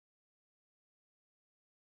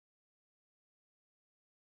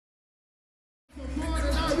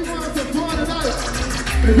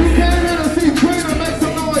If you came in to see Trina, make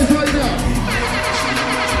some noise right now.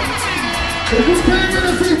 If you came in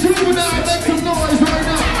to see Juvenile, make some noise right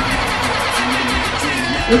now.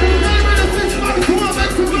 If you came in to see Scarface,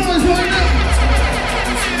 make some noise right now.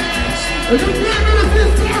 If you came in to see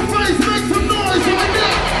Scarface, make some noise right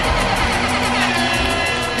now.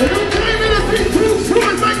 If you came in to see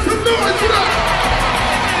Juvenile, make some noise right now.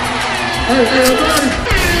 Hey, everybody.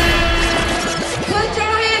 Put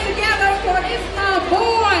your hands together for this my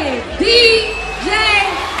boy, DJ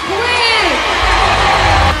Quik.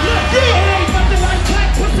 Look, ain't nothing like black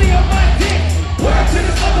pussy on my dick. Word to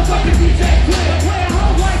this motherfucking DJ Quik. Play a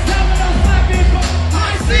whole like domino slapping, but I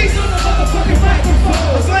ain't seen on the motherfucking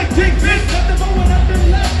microphone. It's like Dick Bitch, nothing but when I'm been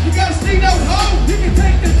left. You gotta see no hoe. You can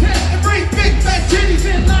take the test and bring big fat titties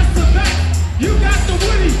in lots of back. You got the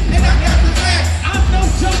Woody, and I got the back. I'm no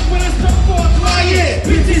joke when I start for a client.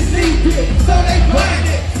 Bitches need it, so they blind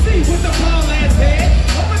it. See with the ball ass head.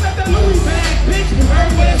 Open up the Louis bag, bitch. You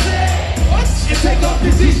heard what I said? What? And take off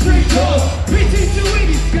the G-string doors. BT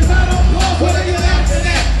 280s, cause I don't pause. What are you laughing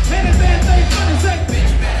at? Man, if that thing funny, say,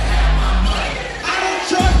 bitch, better have my money. I don't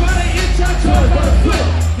charge by the inch, I charge by the foot.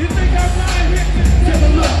 You think I'm lying here? Take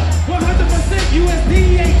a look. 100%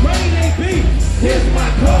 USDA grade AB. Here's my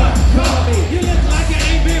card, call me. You look like you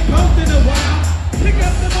ain't been pumped in a while. Pick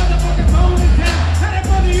up the motherfucking phone and down. How that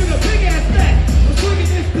mother you the big ass fat? I'm swinging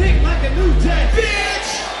this dick like a new jet. Bitch!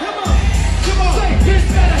 Come on, come on. Say, bitch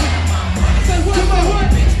better have my money. Say what, come on, what?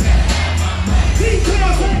 Bitch better have my money. Bitch better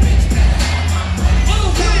have my money. Oh,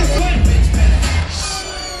 bitch better have my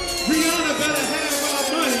money. Rihanna better have my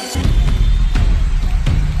money.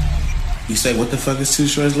 You say, what the fuck is Too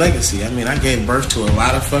Short's legacy? I mean, I gave birth to a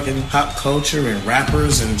lot of fucking pop culture and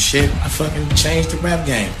rappers and shit. I fucking changed the rap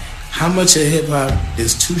game. How much of hip-hop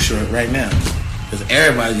is Too Short right now? Because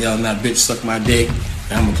everybody yelling that bitch suck my dick,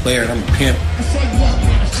 and I'm a player, and I'm a pimp. I saw you walking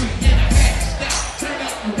on the street and I had to stop. Turn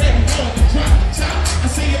up the radio on and drop the top. I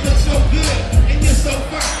say you look so good and you're so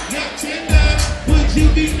fine. Not tender, would you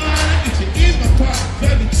be mine? If you in my car,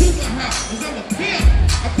 drive me to my house, cause I'm a pimp.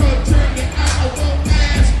 I could turn it out, I won't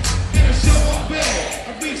last. And I show up bad.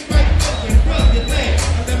 I reach right over and rub your leg.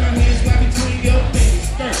 I let my hands slide between your fingers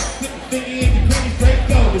first. Put the finger in your penny straight,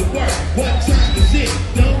 go to work. What time is it?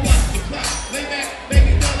 Don't watch the clock. Lay back, make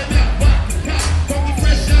it dollar out, rock the cop. Funky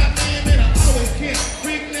fresh out, man, I always can.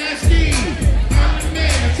 Freak nasty. I'm the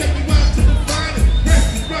man, I take you out to the finest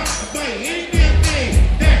restaurant. I buy you any damn thing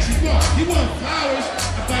that you want. You want flowers?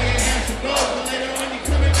 I buy you ass of gold. But later on, you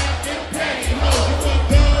coming out in pantyhose. You want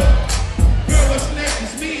gold? Girl, what's next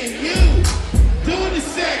is me and you doing the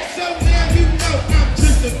sex. So now you know I'm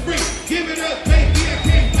just a freak. Give it up, baby. I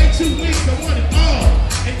can't wait 2 weeks. I want it all.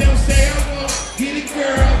 And don't say I won't get it,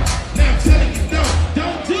 girl. Now I'm telling you,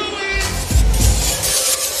 don't do it.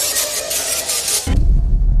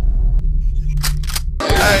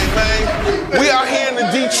 Hey man, we out here in the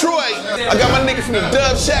Detroit. I got my nigga from the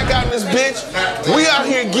Dub Shack out in this bitch. We out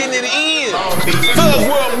here getting it in. Thug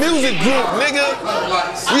World Music Group, nigga.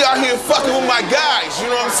 We out here fucking with my guys, you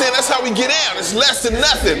know what I'm saying? That's how we get out. It's less than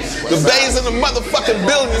nothing. The Bay's in the motherfucking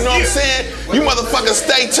building, you know what I'm saying? You motherfuckers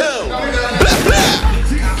stay tuned. Blah, blah.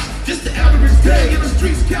 Just the average day in the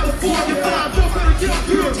streets of California. Five up at a young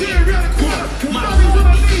girl, dead around the corner. My body's on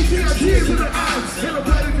my knees, got tears in her eyes. And I'm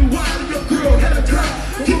glad to be wild, and your girl had a time.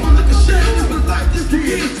 Keep on looking shit, this was like this for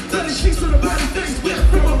years. 30 sheets on her body, face wet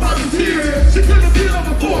from her body's tears. She couldn't be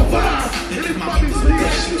over 4 or 5. And if my bitch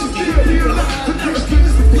dead, she was still here alive. The nurse came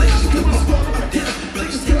to the place, she couldn't respond to my death. But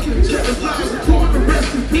she's taking the jealous lives and pouring the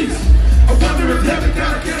rest in peace. I wonder if heaven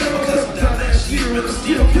got a ghetto, cause I'm down last year and I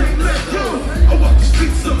still can't let go. I walk the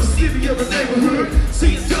streets of a city of a neighborhood,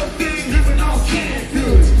 seeing dope things, living all canned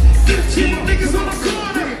goods. 15 niggas on the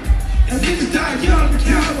corner, and niggas die young in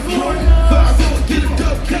California. 5-0, get a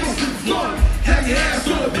dope case in Florida. Have your ass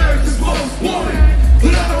on America's Most Wanted.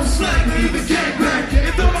 But I don't slang or even gangbang.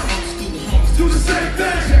 And though my old school homies do the same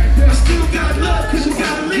thing, I still got love cause you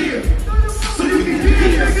gotta live. So you can be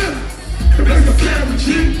a nigga, and raise a family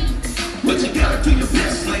G. But you gotta do your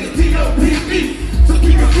best like a D.O.P.E. So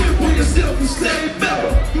keep a grip on yourself and stay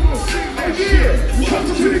metal. You gon' sing that shit.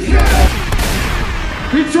 Welcome to the ghetto.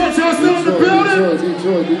 Detroit, y'all still in the building?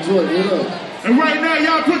 Detroit, what up? And right now,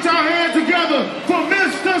 y'all put your hands together for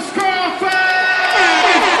Mr. Scarface!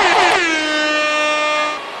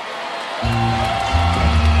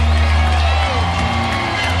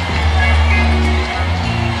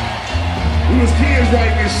 We was kids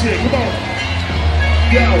writing this shit, come on.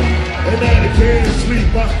 Yo, and now they can't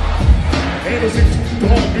sleep, and it's in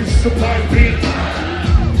dark, it's a pipe beat.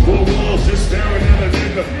 4 walls just staring at a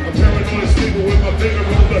nigga. I'm paranoid sleeping with my finger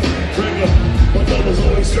on the trigger. My mother's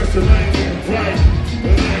always stressed the lane.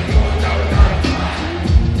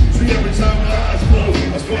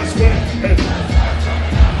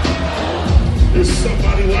 There's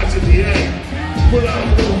somebody watching the act. But I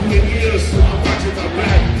don't know who it is, so I'm watching my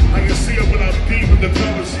back. I can see it when I'm deep in the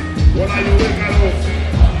covers. When I wake, I don't.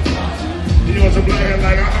 You know, it's a black hat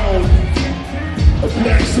like I own. A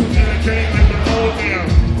black suit and a cane like my own now.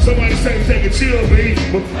 Somebody say take a chill, baby.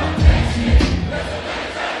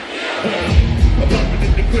 I'm bumping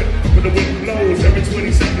in the Quik when the wind blows. Every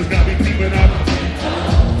 20 seconds got me peeping out.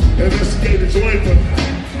 Investigate the joint, but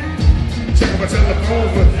check my telephone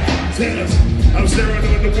for tenants. I'm staring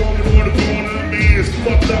on the woman on the corner. Man, it's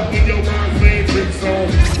fucked up when your mind playing tricks on.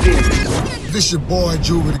 This your boy,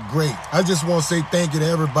 Juvenile the Great. I just want to say thank you to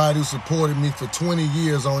everybody who supported me for 20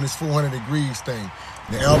 years on this 400 Degrees thing.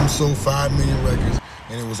 The album sold 5 million records,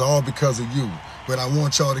 and it was all because of you. But I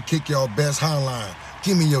want y'all to kick y'all best hotline.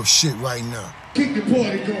 Give me your shit right now. Keep the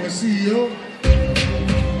party going, CEO.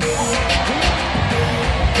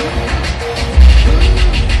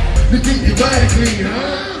 You keep your body clean,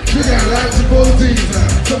 huh? You got lots of proteins,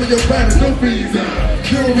 huh? Some of your body no beans, huh?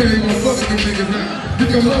 You don't really want to fuck with them niggas, huh? You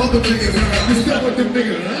can love them niggas, huh? You stuck with them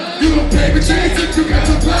niggas, huh? You don't pay me chase it, you got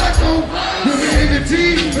your black on. You be in the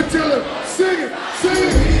team until it. Sing it, sing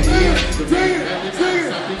it, sing it, sing it, sing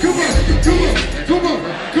it. Come on, come on, come on,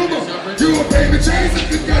 come on. You don't pay me chase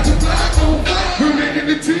it, you got your black on. You're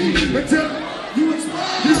in the team until you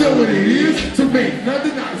expire. You know what it is to make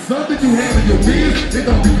nothing out of something you have in your biz. They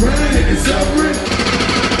gon' be grinding and suffering.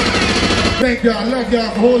 Thank y'all, I love y'all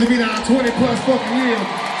for holding me down 20 plus fucking years.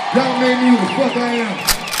 Y'all made me who the fuck I am.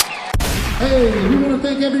 Hey, we want to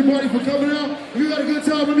thank everybody for coming out. If you had a good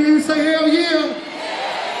time with me, you say hell yeah.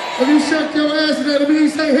 If you shut your ass and let me, you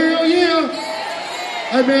say hell yeah.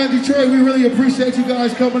 Hey man, Detroit, we really appreciate you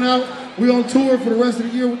guys coming out. We on tour for the rest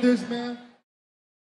of the year with this, man.